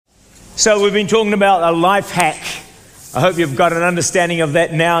So we've been talking about a life hack. I hope you've got an understanding of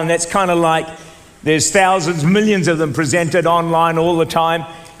that now, and that's kind of like there's thousands, millions of them presented online all the time,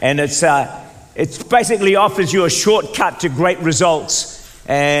 and it's basically offers you a shortcut to great results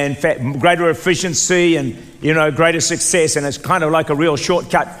and greater efficiency and, greater success, and it's kind of like a real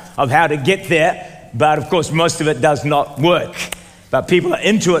shortcut of how to get there, but of course most of it does not work. But people are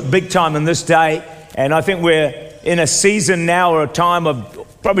into it big time in this day, and I think we're in a season now or a time of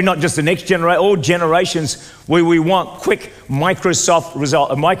probably not just the next generation, all generations where we want quick microwave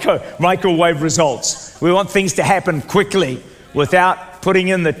results. We want things to happen quickly without putting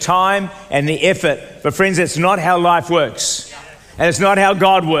in the time and the effort. But friends, it's not how life works. And it's not how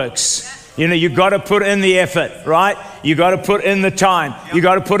God works. You've got to put in the effort, right? You got to put in the time. You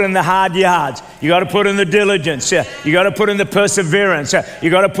got to put in the hard yards. You got to put in the diligence. You got to put in the perseverance. You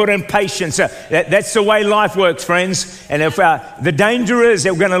got to put in patience. That's the way life works, friends. And if the danger is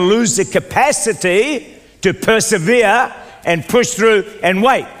that we're going to lose the capacity to persevere and push through and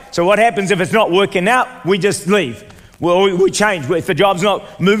wait. So what happens if it's not working out? We just leave. We change. If the job's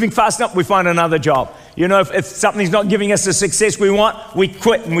not moving fast enough, we find another job. If something's not giving us the success we want, we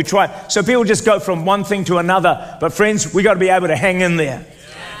quit and we try. So people just go from one thing to another. But friends, we got to be able to hang in there.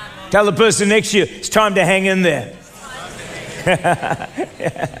 Yeah. Tell the person next to you, it's time to hang in there.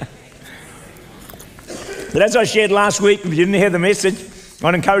 Yeah. But as I shared last week, if you didn't hear the message,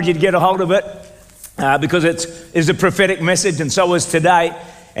 I'd encourage you to get a hold of it because it's a prophetic message, and so is today.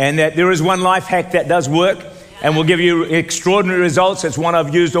 And that there is one life hack that does work. And will give you extraordinary results. It's one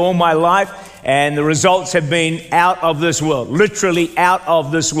I've used all my life, and the results have been out of this world, literally out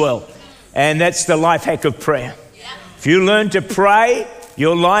of this world. And that's the life hack of prayer. Yeah. If you learn to pray,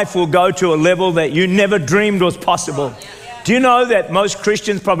 your life will go to a level that you never dreamed was possible. Yeah. Do you know that most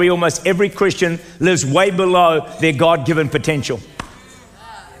Christians, probably almost every Christian, lives way below their God-given potential?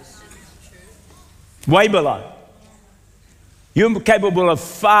 Way below. You're capable of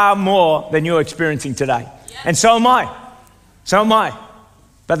far more than you're experiencing today. And so am I. So am I.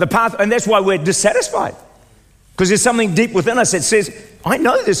 But the path, and that's why we're dissatisfied. Because there's something deep within us that says, I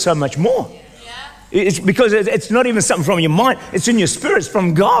know there's so much more. Yeah. It's because it's not even something from your mind. It's in your spirit. It's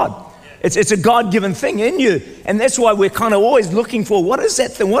from God. It's a God-given thing in you. And that's why we're kind of always looking for, what is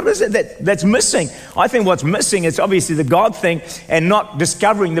that thing? What is it that's missing? I think what's missing is obviously the God thing and not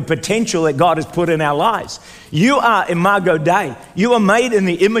discovering the potential that God has put in our lives. You are Imago Dei. You are made in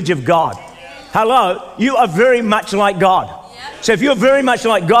the image of God. Hello, you are very much like God. Yep. So if you're very much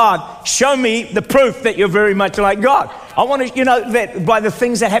like God, show me the proof that you're very much like God. I want to, that by the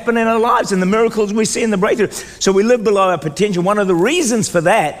things that happen in our lives and the miracles we see in the breakthrough. So we live below our potential. One of the reasons for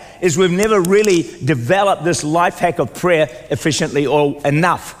that is we've never really developed this life hack of prayer efficiently or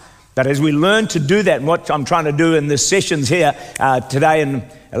enough. But as we learn to do that, and what I'm trying to do in the sessions here today and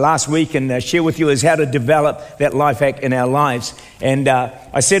last week and share with you is how to develop that life hack in our lives. And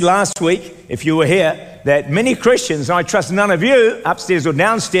I said last week, if you were here, that many Christians, and I trust none of you, upstairs or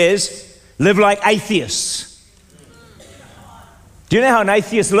downstairs, live like atheists. Do you know how an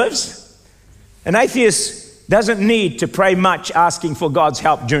atheist lives? An atheist doesn't need to pray much asking for God's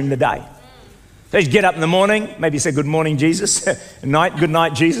help during the day. They just get up in the morning, maybe say, good morning, Jesus. At night, good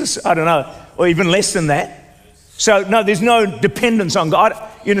night, Jesus. I don't know. Or even less than that. So, no, there's no dependence on God.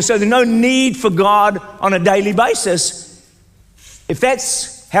 So there's no need for God on a daily basis. If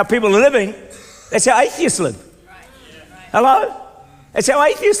that's how people are living, that's how atheists live. Hello? That's how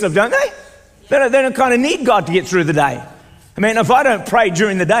atheists live, don't they? They don't kind of need God to get through the day. I mean, if I don't pray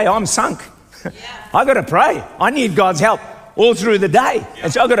during the day, I'm sunk. I've got to pray. I need God's help all through the day.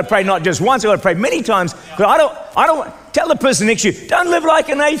 And so I've got to pray not just once, I've got to pray many times. But I don't tell the person next to you, don't live like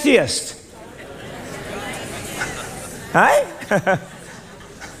an atheist. Hey?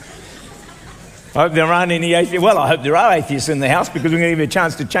 I hope there aren't any atheists. Well, I hope there are atheists in the house because we're going to give you a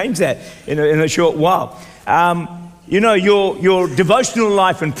chance to change that in a short while. Your devotional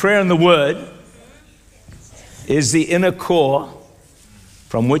life and prayer and the Word is the inner core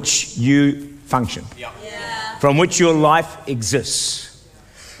from which you function, from which your life exists.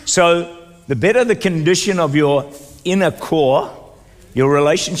 So the better the condition of your inner core, your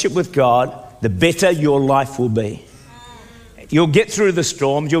relationship with God, the better your life will be. You'll get through the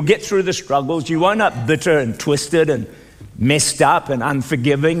storms, you'll get through the struggles, you won't be bitter and twisted and messed up and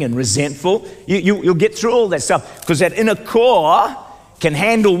unforgiving and resentful. You'll get through all that stuff because that inner core can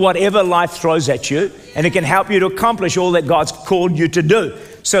handle whatever life throws at you, and it can help you to accomplish all that God's called you to do.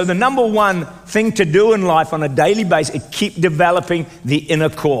 So the number one thing to do in life on a daily basis is keep developing the inner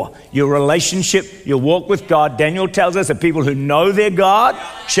core. Your relationship, your walk with God. Daniel tells us that people who know their God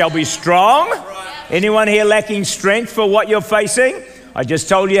shall be strong. Anyone here lacking strength for what you're facing? I just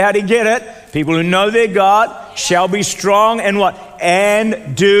told you how to get it. People who know their God shall be strong and what?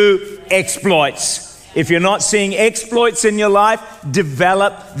 And do exploits. If you're not seeing exploits in your life,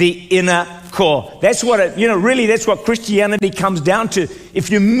 develop the inner core. That's what really that's what Christianity comes down to. If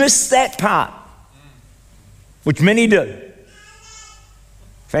you miss that part, which many do,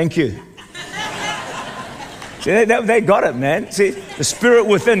 thank you. See, they got it, man. See, the spirit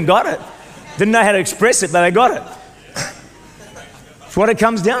within got it. Didn't know how to express it, but they got it. It's what it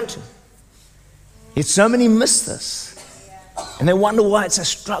comes down to. Yet so many miss this. And they wonder why it's a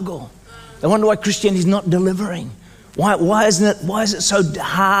struggle. They wonder why Christianity is not delivering. Why is it so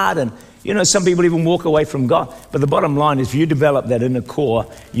hard? And some people even walk away from God. But the bottom line is, if you develop that inner core,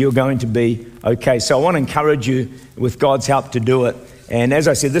 you're going to be okay. So I want to encourage you with God's help to do it. And as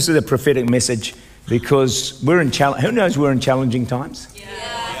I said, this is a prophetic message because we're in who knows we're in challenging times? Yeah.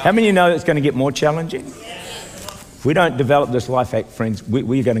 How many of you know it's going to get more challenging? Yeah. If we don't develop this life hack, friends,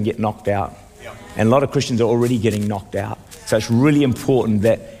 we're going to get knocked out. Yeah. And a lot of Christians are already getting knocked out. So it's really important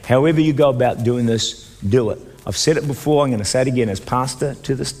that however you go about doing this, do it. I've said it before, I'm going to say it again as pastor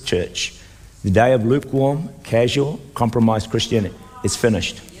to this church. The day of lukewarm, casual, compromised Christianity is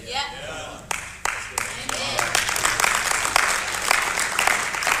finished. Yeah.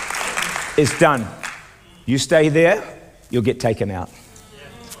 It's done. You stay there, you'll get taken out.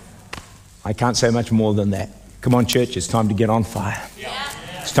 I can't say much more than that. Come on, church, it's time to get on fire.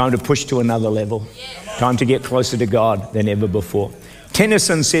 It's time to push to another level. Time to get closer to God than ever before.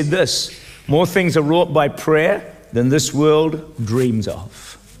 Tennyson said this: more things are wrought by prayer than this world dreams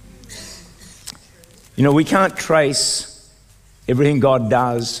of. We can't trace everything God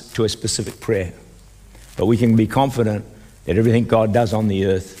does to a specific prayer, but we can be confident that everything God does on the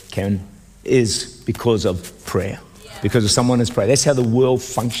earth is because of prayer, because of someone has prayed. That's how the world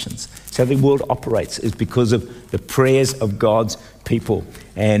functions. That's how the world operates, is because of the prayers of God's people.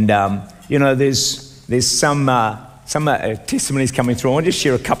 And there's some testimonies coming through. I want to just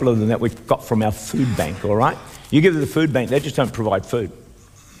share a couple of them that we've got from our food bank, all right? You give to the food bank, they just don't provide food.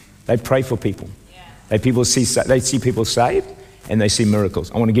 They pray for people. They see people saved, and they see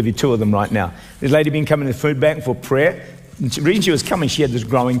miracles. I want to give you two of them right now. This lady been coming to the food bank for prayer. The reason she was coming, she had this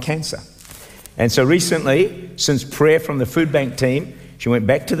growing cancer. And so recently, since prayer from the food bank team, she went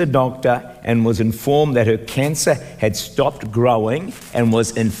back to the doctor and was informed that her cancer had stopped growing and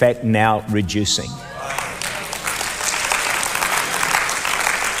was in fact now reducing.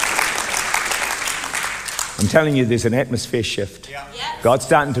 I'm telling you, there's an atmosphere shift. God's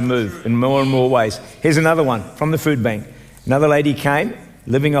starting to move in more and more ways. Here's another one from the food bank. Another lady came,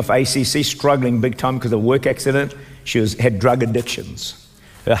 living off ACC, struggling big time because of a work accident. She had drug addictions.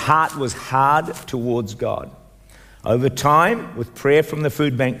 Her heart was hard towards God. Over time, with prayer from the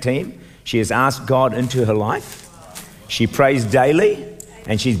food bank team, she has asked God into her life. She prays daily,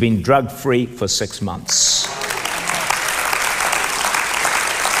 and she's been drug-free for 6 months.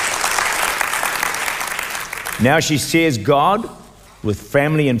 Now she shares God with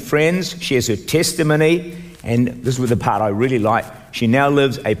family and friends. She has her testimony, and this is the part I really like. She now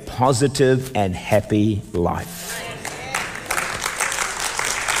lives a positive and happy life.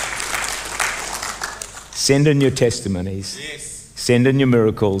 Send in your testimonies. Yes. Send in your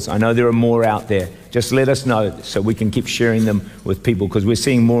miracles. I know there are more out there. Just let us know so we can keep sharing them with people, because we're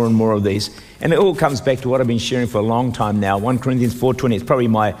seeing more and more of these. And it all comes back to what I've been sharing for a long time now. 1 Corinthians 4:20. It's probably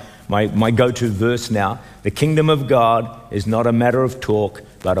my go-to verse now. The kingdom of God is not a matter of talk,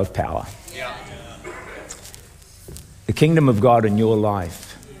 but of power. Yeah. The kingdom of God in your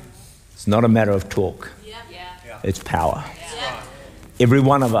life is not a matter of talk. Yeah. It's power. Yeah. Every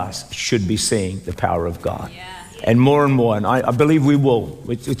one of us should be seeing the power of God. Yeah. And more, and I believe we will.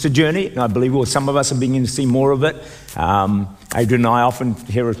 It's a journey, and I believe we will. Some of us are beginning to see more of it. Adrian and I often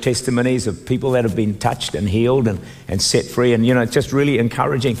hear of testimonies of people that have been touched and healed and set free, and it's just really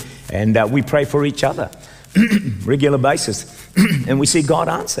encouraging. And we pray for each other regular basis, and we see God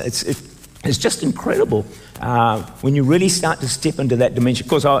answer. It's just incredible when you really start to step into that dimension. Of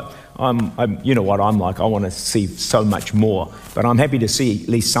course, I'm you know what I'm like. I want to see so much more, but I'm happy to see at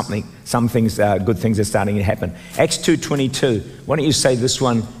least some things, good things are starting to happen. Acts 2:22. Why don't you say this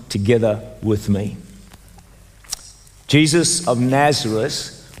one together with me? Jesus of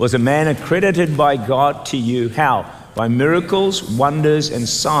Nazareth was a man accredited by God to you. How? By miracles, wonders, and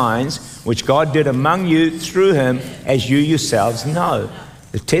signs, which God did among you through him, as you yourselves know.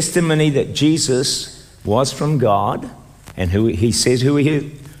 The testimony that Jesus was from God, and who he says who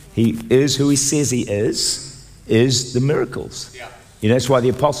he is, who he says he is the miracles. Yeah. That's why the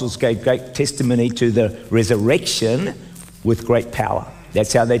apostles gave great testimony to the resurrection with great power.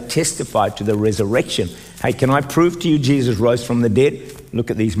 That's how they testified to the resurrection. Hey, can I prove to you Jesus rose from the dead?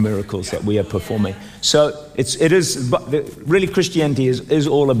 Look at these miracles that we are performing. So it is really, Christianity is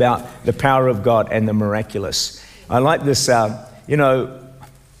all about the power of God and the miraculous. I like this, I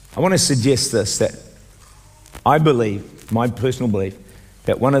want to suggest this, that I believe, my personal belief,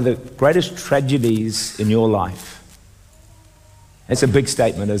 that one of the greatest tragedies in your life, it's a big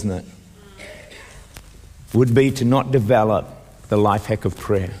statement, isn't it? Would be to not develop the life hack of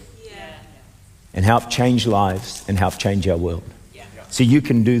prayer and help change lives and help change our world. See, you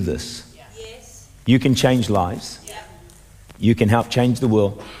can do this. You can change lives. You can help change the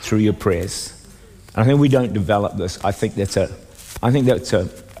world through your prayers. And I think we don't develop this. I think it's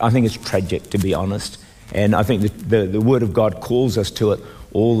tragic, to be honest. And I think the Word of God calls us to it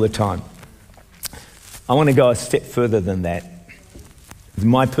all the time. I want to go a step further than that. It's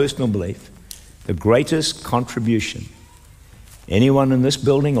my personal belief, the greatest contribution anyone in this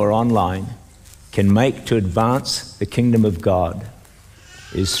building or online can make to advance the kingdom of God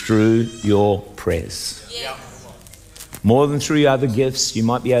is through your prayers. Yeah. More than through your other gifts. You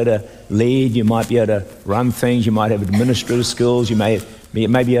might be able to lead, you might be able to run things, you might have administrative skills, you may be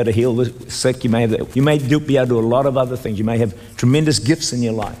able to heal the sick, you may be able to do a lot of other things. You may have tremendous gifts in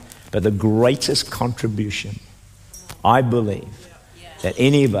your life. But the greatest contribution, I believe, that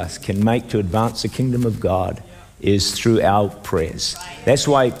any of us can make to advance the kingdom of God is through our prayers. That's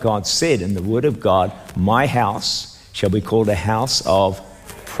why God said in the Word of God, my house shall be called a house of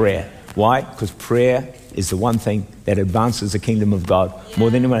prayer. Why? Because prayer is the one thing that advances the kingdom of God more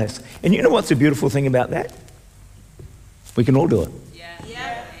than anyone else. And you know what's the beautiful thing about that? We can all do it.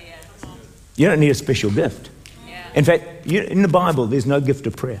 You don't need a special gift. In fact, in the Bible, there's no gift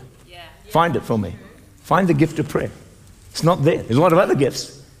of prayer. Find it for me. Find the gift of prayer. It's not there. There's a lot of other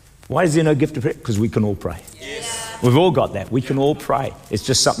gifts. Why is there no gift of prayer? Because we can all pray. We've all got that. We can all pray. It's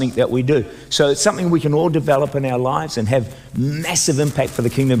just something that we do. So it's something we can all develop in our lives and have massive impact for the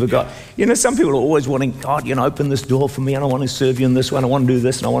kingdom of God. You know, some people are always wanting, God, open this door for me, and I want to serve you in this one. I want to do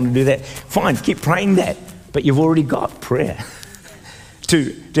this and I want to do that. Fine, keep praying that. But you've already got prayer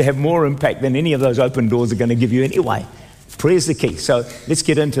to have more impact than any of those open doors are going to give you anyway. Prayer's the key. So let's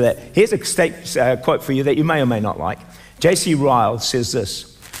get into that. Here's a quote for you that you may or may not like. J.C. Ryle says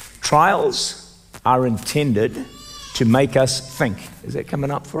this: trials are intended to make us think. Is that coming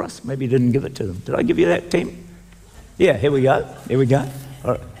up for us? Maybe you didn't give it to them. Did I give you that, team? Yeah, here we go. Here we go.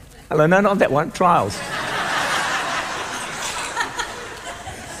 All right. Hello, no, not that one. Trials.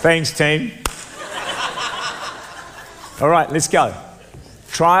 Thanks, team. All right, let's go.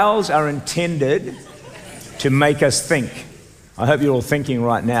 Trials are intended to make us think. I hope you're all thinking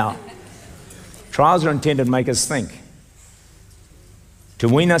right now. Trials are intended to make us think, to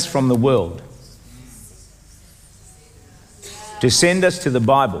wean us from the world, to send us to the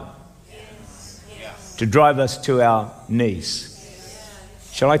Bible, to drive us to our knees.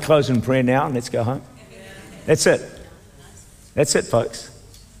 Shall I close in prayer now and let's go home? That's it. That's it, folks.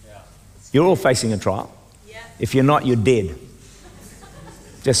 You're all facing a trial. If you're not, you're dead.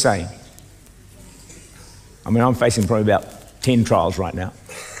 Just saying. I mean, I'm facing probably about 10 trials right now.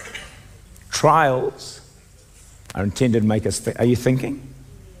 Trials are intended to make us think. Are you thinking?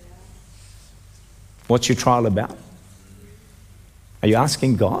 What's your trial about? Are you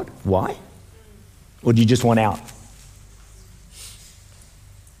asking God why? Or do you just want out?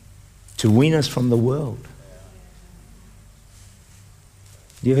 To wean us from the world.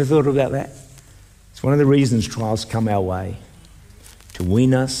 Have you ever thought about that? It's one of the reasons trials come our way. To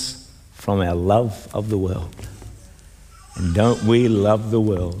wean us from our love of the world. And don't we love the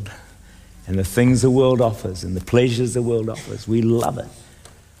world? And the things the world offers and the pleasures the world offers. We love it.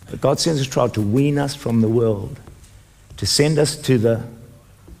 But God sends a trial to wean us from the world. To send us to the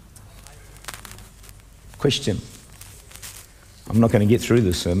question. I'm not going to get through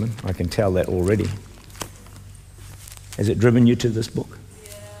this sermon. I can tell that already. Has it driven you to this book?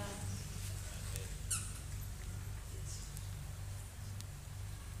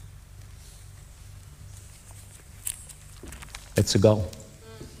 That's the goal.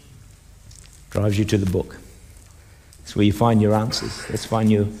 Drives you to the book. It's where you find your answers. That's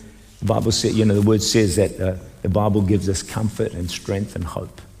find your. The Bible says, the word says that the Bible gives us comfort and strength and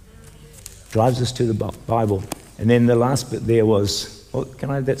hope. Drives us to the Bible. And then the last bit there was,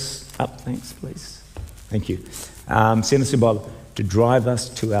 that's up, thanks, please. Thank you. Send us the Bible to drive us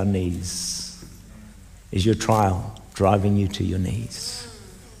to our knees. Is your trial driving you to your knees?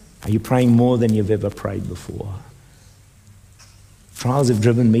 Are you praying more than you've ever prayed before? Trials have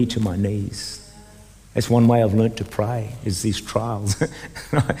driven me to my knees. That's one way I've learnt to pray, is these trials.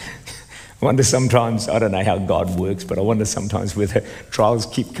 I wonder sometimes, I don't know how God works, but I wonder sometimes whether trials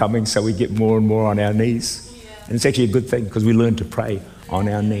keep coming so we get more and more on our knees. And it's actually a good thing because we learn to pray on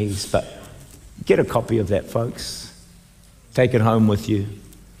our knees. But get a copy of that, folks. Take it home with you.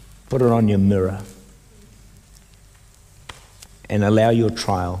 Put it on your mirror. And allow your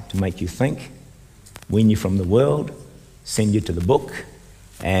trial to make you think, wean you from the world, send you to the book,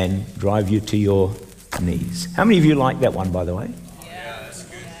 and drive you to your knees. How many of you like that one, by the way? Yeah, that's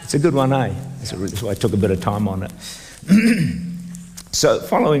good. It's a good one, eh? That's why I took a bit of time on it. So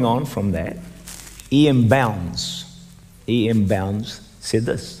following on from that, E.M. Bounds said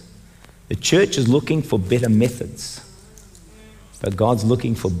this: the church is looking for better methods, but God's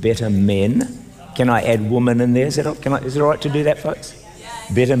looking for better men. Can I add woman in there? Is it all right to do that, folks?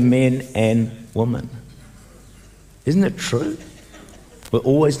 Better men and women. Isn't it true? We're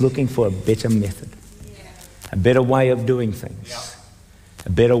always looking for a better method, a better way of doing things, a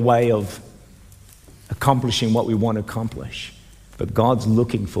better way of accomplishing what we want to accomplish. But God's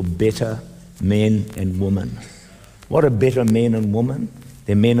looking for better men and women. What are better men and women?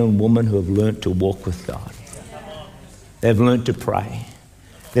 They're men and women who have learned to walk with God. They've learned to pray.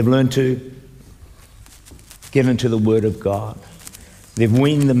 They've learned to get into the Word of God. They've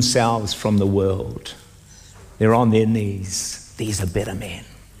weaned themselves from the world. They're on their knees. These are better men.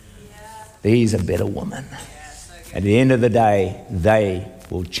 These are better women. At the end of the day, they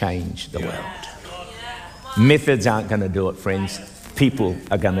will change the world. Methods aren't going to do it, friends. People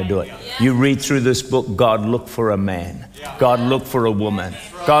are going to do it. You read through this book, God looked for a man. God looked for a woman.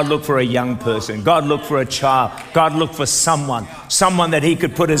 God looked for a young person. God looked for a child. God looked for someone that he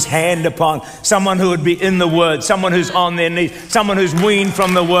could put his hand upon, someone who would be in the Word, someone who's on their knees, someone who's weaned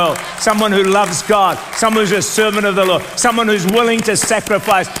from the world, someone who loves God, someone who's a servant of the Lord, someone who's willing to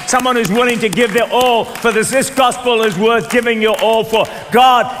sacrifice, someone who's willing to give their all for this. This gospel is worth giving your all for.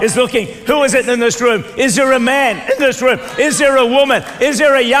 God is looking. Who is it in this room? Is there a man in this room? Is there a woman? Is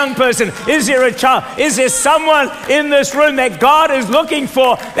there a young person? Is there a child? Is there someone in this room that God is looking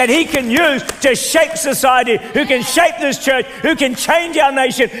for, that he can use to shape society, who can shape this church, who can change our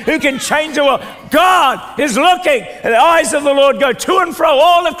nation, who can change the world? God is looking, and the eyes of the Lord go to and fro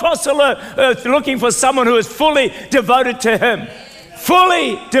all across the earth, looking for someone who is fully devoted to him.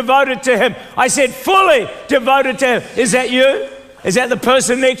 Fully devoted to him. I said fully devoted to him. Is that you? Is that the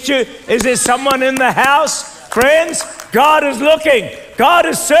person next to you? Is there someone in the house? Friends, God is looking. God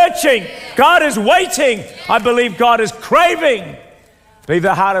is searching. God is waiting. I believe God is craving. I believe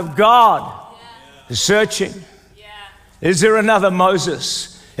the heart of God is searching. Is there another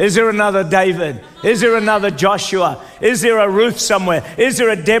Moses? Is there another David? Is there another Joshua? Is there a Ruth somewhere? Is there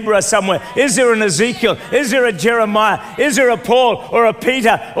a Deborah somewhere? Is there an Ezekiel? Is there a Jeremiah? Is there a Paul or a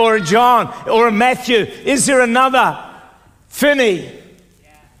Peter or a John or a Matthew? Is there another Finney,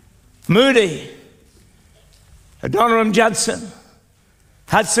 Moody, Adoniram Judson,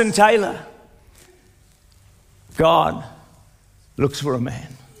 Hudson Taylor? God looks for a man,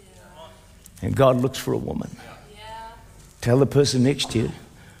 and God looks for a woman. Tell the person next to you,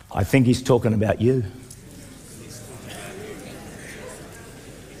 I think he's talking about you.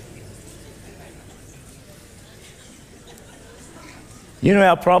 You know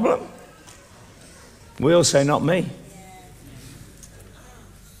our problem? We all say, not me.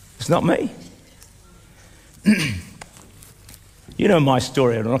 It's not me. You know my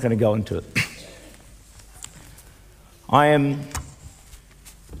story. I'm not going to go into it. I am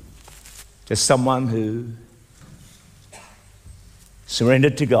just someone who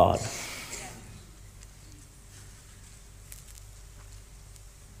surrendered to God.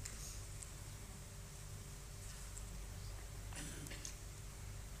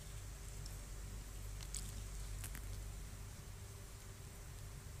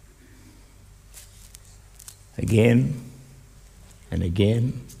 Again and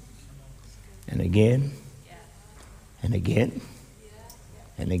again and again and again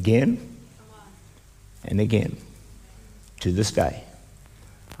and again and again. To this day,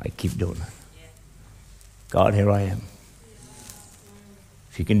 I keep doing it. God, here I am.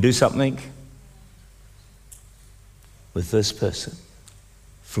 If you can do something with this person,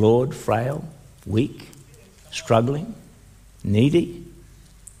 flawed, frail, weak, struggling, needy,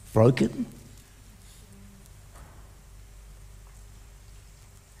 broken,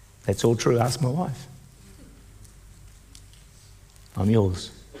 that's all true. Ask my wife. I'm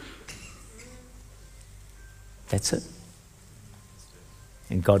yours. That's it.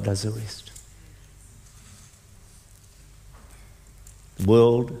 And God does the rest. The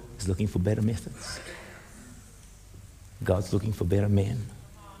world is looking for better methods. God's looking for better men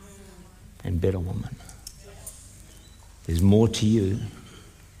and better women. There's more to you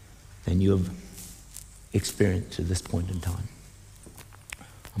than you have experienced to this point in time.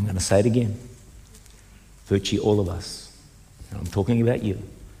 I'm going to say it again. Virtually all of us, and I'm talking about you,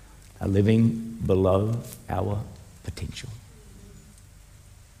 are living below our potential.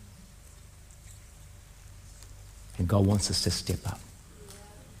 And God wants us to step up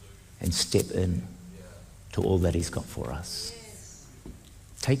and step in to all that He's got for us.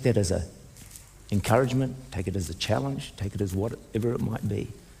 Take that as an encouragement, take it as a challenge, take it as whatever it might be.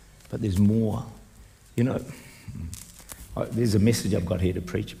 But there's more. You know, there's a message I've got here to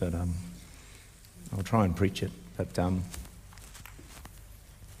preach, but I'll try and preach it. But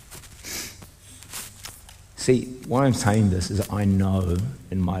see, why I'm saying this is I know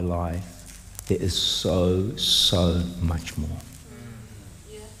in my life there is so much more.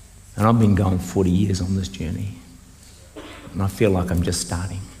 And I've been going 40 years on this journey. And I feel like I'm just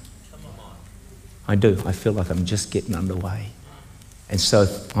starting. I do. I feel like I'm just getting underway. And so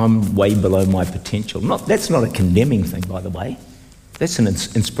I'm way below my potential. That's not a condemning thing, by the way. That's an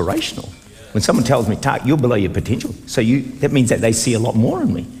inspirational. When someone tells me, "Tak, you're below your potential," so that means that they see a lot more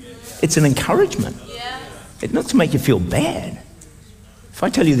in me. It's an encouragement. It's not to make you feel bad. If I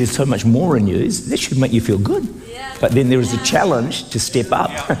tell you there's so much more in you, this should make you feel good. But then there is a challenge to step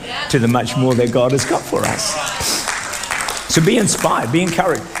up to the much more that God has got for us. So be inspired, be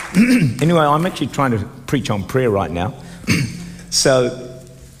encouraged. Anyway, I'm actually trying to preach on prayer right now. So,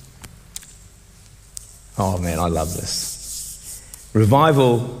 oh man, I love this.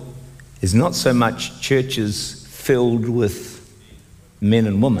 Revival is not so much churches filled with men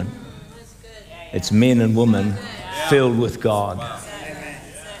and women. It's men and women filled with God.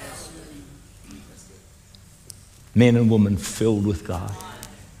 Men and women filled with God.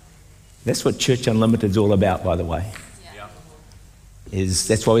 That's what Church Unlimited is all about, by the way.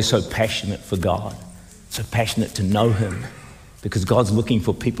 That's why we're so passionate for God, so passionate to know Him, because God's looking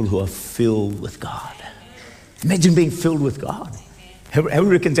for people who are filled with God. Imagine being filled with God. Who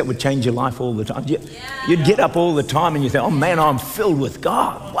reckons that would change your life all the time? You'd get up all the time and you think, "Oh man, I'm filled with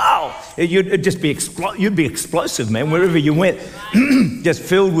God." Wow. You'd just be you'd be explosive, man, wherever you went. Just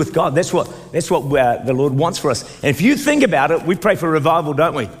filled with God. That's what the Lord wants for us. And if you think about it, we pray for revival,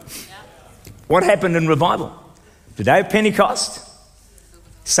 don't we? What happened in revival? The day of Pentecost,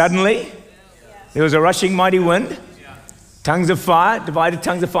 suddenly there was a rushing mighty wind. Tongues of fire, divided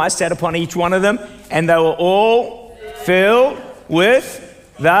tongues of fire sat upon each one of them, and they were all filled with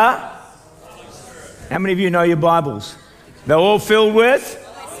the... How many of you know your Bibles? They're all filled with?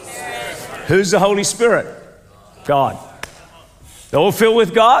 Who's the Holy Spirit? God. They're all filled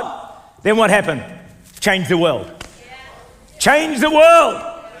with God. Then what happened? Changed the world. Changed the world.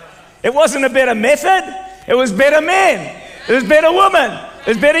 It wasn't a better method. It was better men. It was better women. It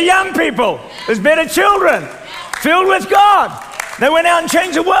was better young people. It was better children. Filled with God. They went out and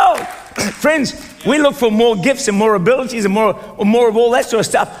changed the world. Friends, we look for more gifts and more abilities and more of all that sort of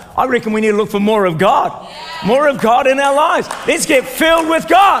stuff. I reckon we need to look for more of God. More of God in our lives. Let's get filled with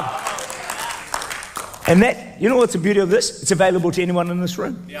God. And that, you know what's the beauty of this? It's available to anyone in this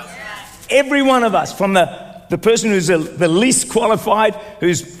room. Every one of us, from the person who's the least qualified,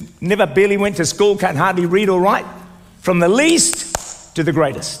 who's never barely went to school, can't hardly read or write, from the least to the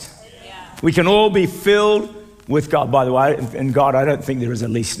greatest. We can all be filled with God. By the way, in God, I don't think there is a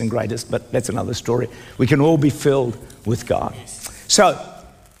least and greatest, but that's another story. We can all be filled with God. So,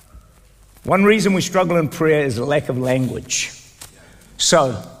 one reason we struggle in prayer is a lack of language.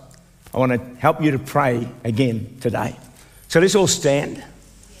 So, I want to help you to pray again today. So let's all stand.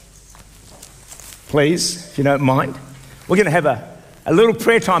 Please, if you don't mind. We're going to have a little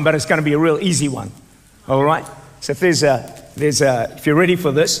prayer time, but it's going to be a real easy one. All right? So if you're ready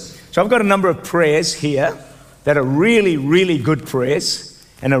for this. So I've got a number of prayers here that are really, really good prayers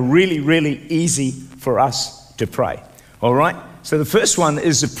and are really, really easy for us to pray. All right? So the first one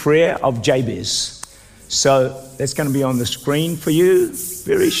is the prayer of Jabez. So that's going to be on the screen for you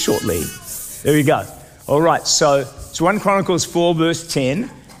very shortly. There you go. All right, so it's 1 Chronicles 4 verse 10,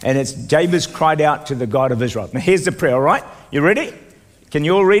 and it's Jabez cried out to the God of Israel. Now here's the prayer, all right? You ready? Can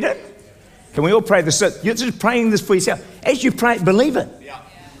you all read it? Can we all pray this? So you're just praying this for yourself. As you pray, believe it.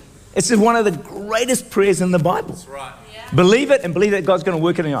 It's one of the greatest prayers in the Bible. That's right. Believe it and believe that God's going to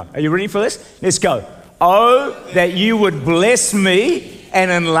work it in your life. Are you ready for this? Let's go. Oh, that you would bless me and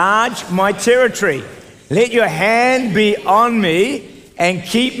enlarge my territory. Let your hand be on me and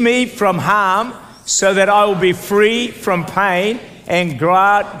keep me from harm so that I will be free from pain, and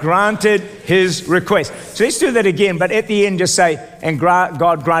granted his request. So let's do that again, but at the end just say, and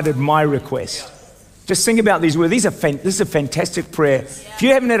God granted my request. Just think about these words. This is a fantastic prayer. If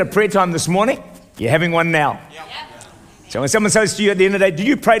you haven't had a prayer time this morning, you're having one now. So when someone says to you at the end of the day, did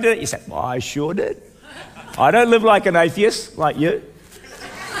you pray today? You say, well, I sure did. I don't live like an atheist, like you.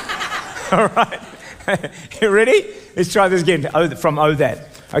 All right. You ready? Let's try this again from Oh That.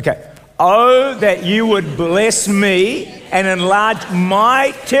 Okay. Oh, that you would bless me and enlarge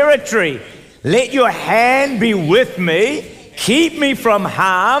my territory. Let your hand be with me. Keep me from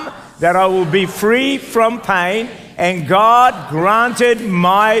harm, that I will be free from pain. And God granted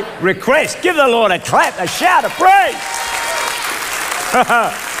my request. Give the Lord a clap, a shout of praise.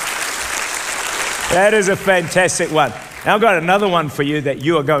 That is a fantastic one. Now I've got another one for you that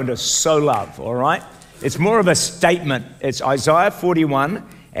you are going to so love, all right? It's more of a statement. It's Isaiah 41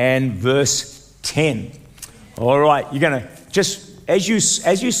 and verse 10. All right, you're going to just, as you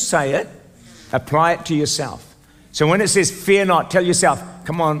say it, apply it to yourself. So when it says fear not, tell yourself,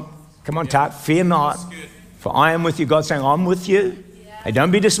 come on, Tak, fear not, for I am with you. God's saying, I'm with you. Hey,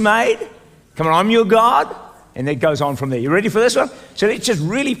 don't be dismayed. Come on, I'm your God. And it goes on from there. You ready for this one? So let's just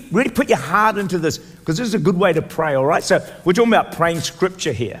really put your heart into this, because this is a good way to pray, all right? So we're talking about praying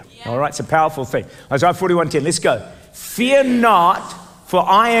scripture here, all right? It's a powerful thing. Isaiah 41:10, let's go. Fear not, for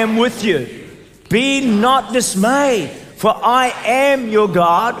I am with you. Be not dismayed, for I am your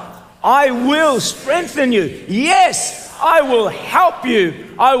God. I will strengthen you. Yes, I will help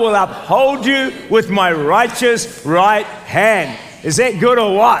you. I will uphold you with my righteous right hand. Is that good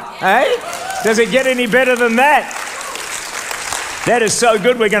or what? Hey? Does it get any better than that? That is so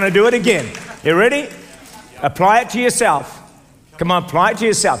good. We're going to do it again. You ready? Apply it to yourself. Come on, apply it to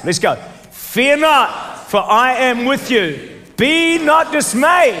yourself. Let's go. Fear not, for I am with you. Be not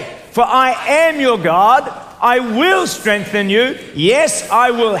dismayed, for I am your God. I will strengthen you. Yes,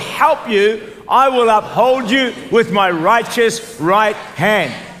 I will help you. I will uphold you with my righteous right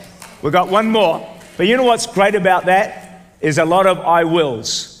hand. We've got one more. But you know what's great about that? Is a lot of I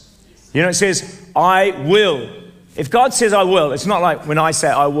wills. You know, it says, I will. If God says I will, it's not like when I say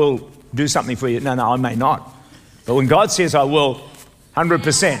I will do something for you. No, I may not. But when God says I will,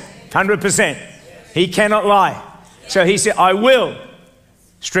 100%, He cannot lie. So He said, I will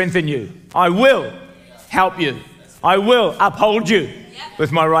strengthen you. I will help you. I will uphold you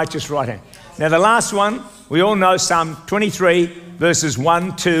with my righteous right hand. Now the last one, we all know Psalm 23, verses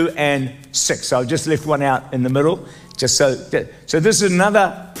 1, 2, and 6. So I've just left one out in the middle. So this is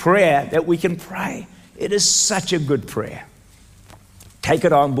another prayer that we can pray. It is such a good prayer. Take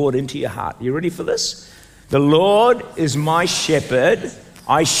it on board into your heart. You ready for this? The Lord is my shepherd.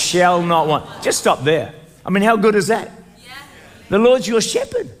 I shall not want. Just stop there. I mean, how good is that? Yeah. The Lord's your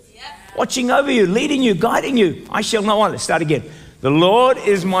shepherd. Yeah. Watching over you, leading you, guiding you. I shall not want. Let's start again. The Lord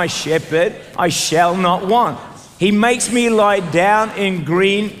is my shepherd. I shall not want. He makes me lie down in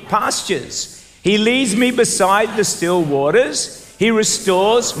green pastures. He leads me beside the still waters. He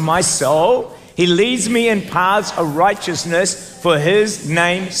restores my soul. He leads me in paths of righteousness for His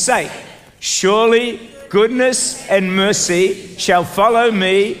name's sake. Surely goodness and mercy shall follow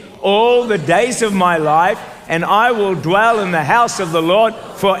me all the days of my life, and I will dwell in the house of the Lord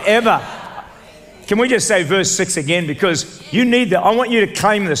forever. Can we just say verse 6 again? Because you need that. I want you to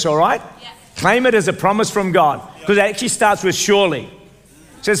claim this, all right? Yeah. Claim it as a promise from God, because it actually starts with surely.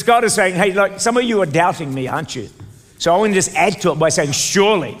 So God is saying, hey, look, some of you are doubting me, aren't you? So I want to just add to it by saying,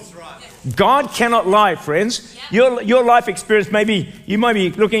 surely. God cannot lie, friends. Your life experience, you might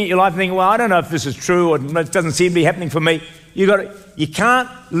be looking at your life and thinking, well, I don't know if this is true or it doesn't seem to be happening for me. You can't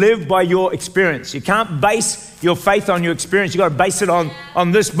live by your experience. You can't base your faith on your experience. You've got to base it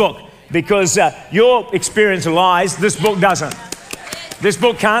on this book, because your experience lies, this book doesn't. This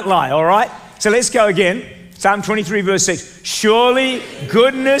book can't lie, all right? So let's go again. Psalm 23, verse 6. Surely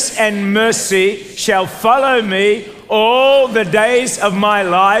goodness and mercy shall follow me all the days of my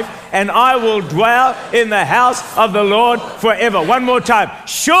life, and I will dwell in the house of the Lord forever. One more time.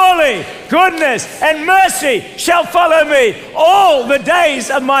 Surely goodness and mercy shall follow me all the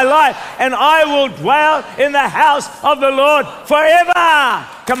days of my life, and I will dwell in the house of the Lord forever.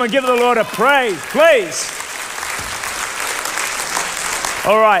 Come and give the Lord a praise, please.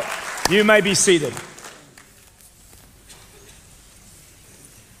 All right, you may be seated.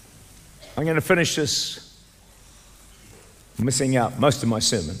 I'm going to finish this missing out most of my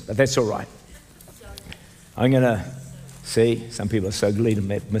sermon, but that's all right. I'm going to see, some people are so glad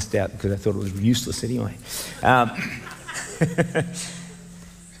I missed out because I thought it was useless anyway.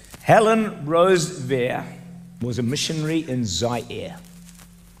 Helen Rose Vere was a missionary in Zaire.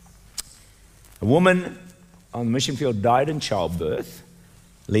 A woman on the mission field died in childbirth,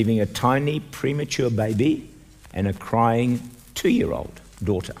 leaving a tiny premature baby and a crying 2-year-old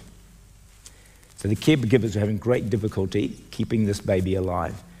daughter. So the caregivers were having great difficulty keeping this baby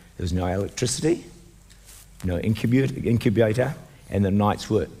alive. There was no electricity, no incubator, and the nights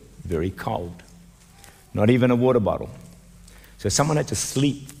were very cold. Not even a water bottle. So someone had to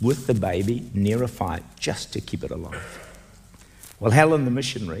sleep with the baby near a fire just to keep it alive. Well, Helen the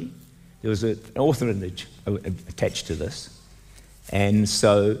missionary, there was an orphanage attached to this, and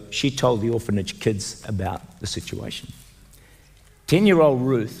so she told the orphanage kids about the situation. 10-year-old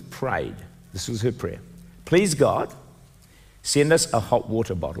Ruth prayed. This was her prayer. Please, God, send us a hot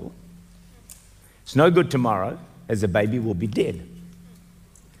water bottle. It's no good tomorrow, as the baby will be dead.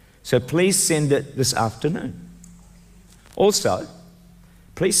 So please send it this afternoon. Also,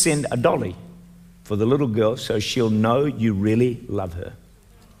 please send a dolly for the little girl so she'll know you really love her.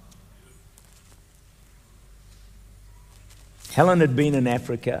 Helen had been in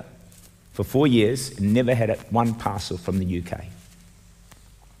Africa for 4 years and never had one parcel from the UK.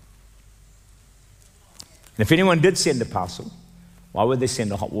 And if anyone did send a parcel, why would they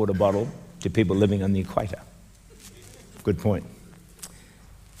send a hot water bottle to people living on the equator? Good point.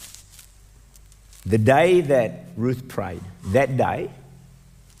 The day that Ruth prayed, that day,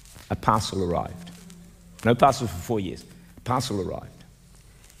 a parcel arrived. No parcel for 4 years. A parcel arrived.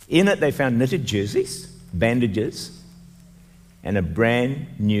 In it, they found knitted jerseys, bandages, and a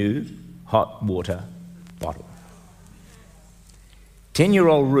brand new hot water bottle.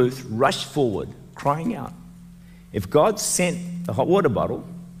 10-year-old Ruth rushed forward, crying out, if God sent the hot water bottle,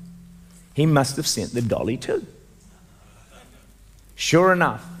 he must have sent the dolly too. Sure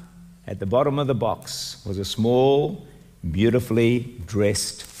enough, at the bottom of the box was a small, beautifully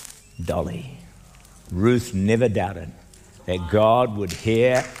dressed dolly. Ruth never doubted that God would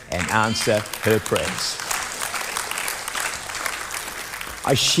hear and answer her prayers.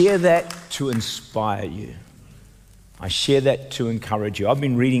 I share that to inspire you. I share that to encourage you. I've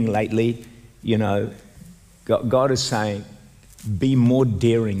been reading lately, God is saying, be more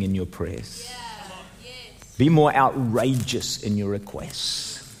daring in your prayers. Yeah. Yes. Be more outrageous in your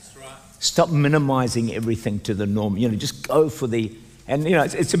requests. That's right. Stop minimizing everything to the norm. Just go for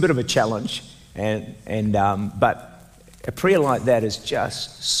it's a bit of a challenge. But a prayer like that is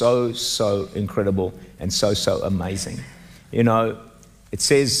just so incredible and so amazing. It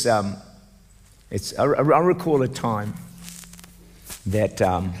says, I recall a time that,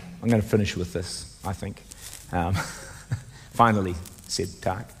 I'm going to finish with this, I think. Finally, said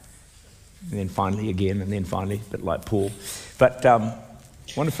Tak. And then finally again, and then finally, a bit like Paul. But I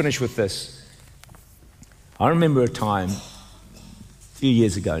want to finish with this. I remember a time, a few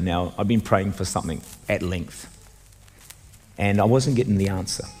years ago now, I've been praying for something at length. And I wasn't getting the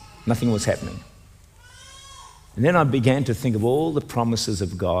answer. Nothing was happening. And then I began to think of all the promises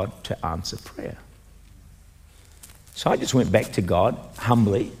of God to answer prayer. So I just went back to God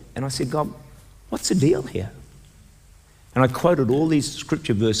humbly, and I said, God, what's the deal here? And I quoted all these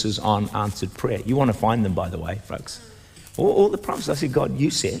scripture verses on answered prayer. You want to find them, by the way, folks. All the promises. I said, God,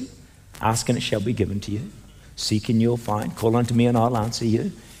 you said, ask and it shall be given to you. Seek and you'll find. Call unto me and I'll answer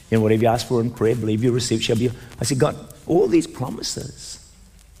you. And whatever you ask for in prayer, believe you receive shall be. I said, God, all these promises.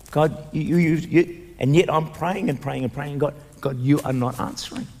 God, you and yet I'm praying and praying and praying. God, you are not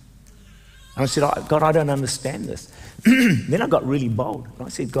answering. And I said, God, I don't understand this. Then I got really bold. And I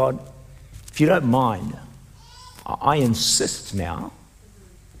said, God, if you don't mind, I insist now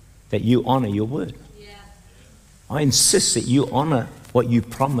that you honor your word. Yeah. I insist that you honor what you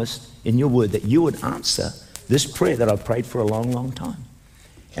promised in your word, that you would answer this prayer that I've prayed for a long time.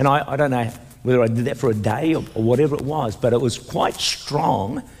 And I don't know whether I did that for a day or whatever it was, but it was quite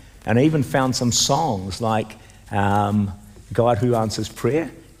strong. And I even found some songs like God Who Answers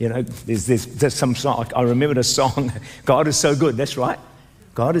Prayer. There's some song. I remembered a song, God is so good. That's right.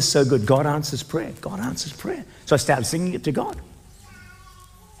 God is so good. God answers prayer. God answers prayer. So I started singing it to God.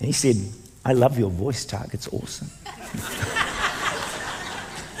 And he said, I love your voice, Tak. It's awesome.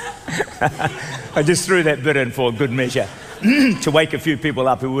 I just threw that bit in for good measure to wake a few people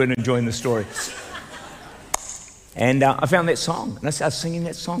up who weren't enjoying the story. And I found that song, and I started singing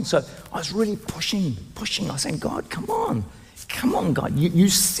that song. So I was really pushing. I was saying, God, come on, God. You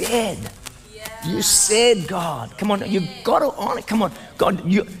said. You said, God, come on, you've got to honor, come on, God,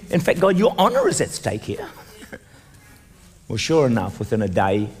 in fact, God, your honor is at stake here. Well, sure enough, within a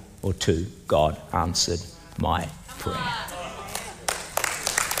day or two, God answered my prayer.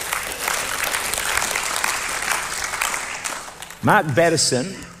 Mark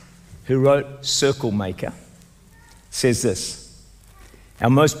Batterson, who wrote Circle Maker, says this: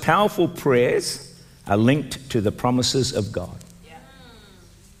 our most powerful prayers are linked to the promises of God.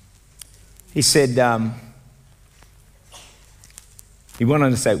 He said, he went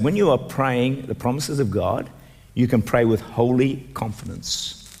on to say, when you are praying the promises of God, you can pray with holy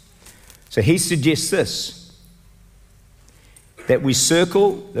confidence. So he suggests this: that we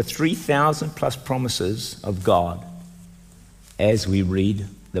circle the 3,000 plus promises of God as we read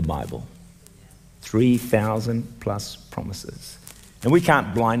the Bible. 3,000 plus promises. And we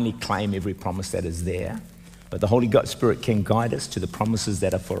can't blindly claim every promise that is there, but the Holy Spirit can guide us to the promises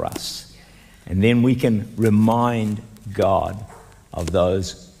that are for us. And then we can remind God of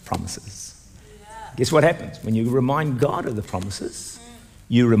those promises. Guess what happens? When you remind God of the promises,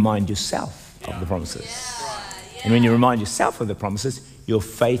 you remind yourself of the promises. And when you remind yourself of the promises, your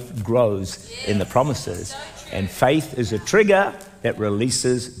faith grows in the promises. And faith is a trigger that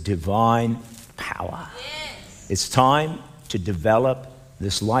releases divine power. It's time to develop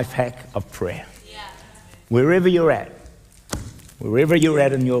this life hack of prayer. Wherever you're at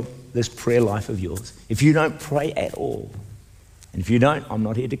in this prayer life of yours, if you don't pray at all, and if you don't, I'm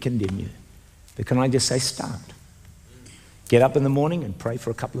not here to condemn you, but can I just say start? Get up in the morning and pray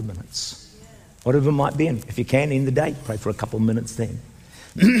for a couple of minutes. Whatever it might be, and if you can, in the day, pray for a couple of minutes then.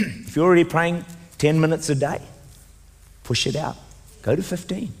 If you're already praying 10 minutes a day, push it out. Go to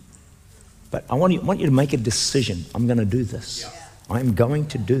 15. But I want you to make a decision. I'm going to do this. I'm going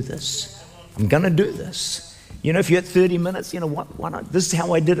to do this. I'm going to do this. You know, if you're at 30 minutes, you know, why not? This is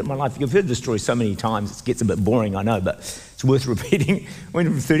how I did it in my life. You've heard this story so many times, it gets a bit boring, I know, but it's worth repeating. When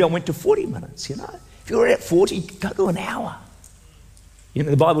from 30, I went to 40 minutes, you know. If you're at 40, go to an hour. You know,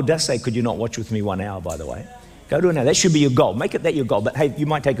 the Bible does say, could you not watch with me 1 hour, by the way? Go to an hour. That should be your goal. Make it that your goal. But hey, you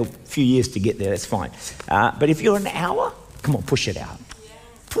might take a few years to get there. That's fine. But if you're an hour, come on, push it out.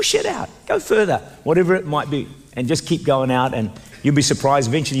 Push it out. Go further, whatever it might be. And just keep going out, and you'll be surprised.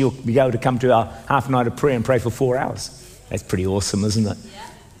 Eventually, you'll be able to come to our half night of prayer and pray for 4 hours. That's pretty awesome, isn't it?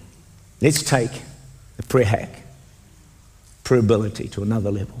 Let's take the prayer hack, prayer ability to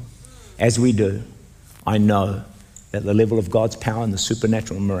another level. As we do, I know that the level of God's power and the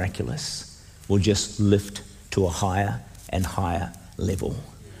supernatural and miraculous will just lift to a higher and higher level.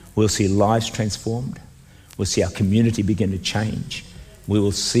 We'll see lives transformed. We'll see our community begin to change. We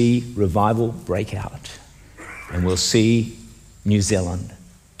will see revival break out. And we'll see New Zealand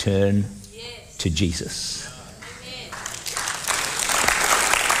turn to Jesus.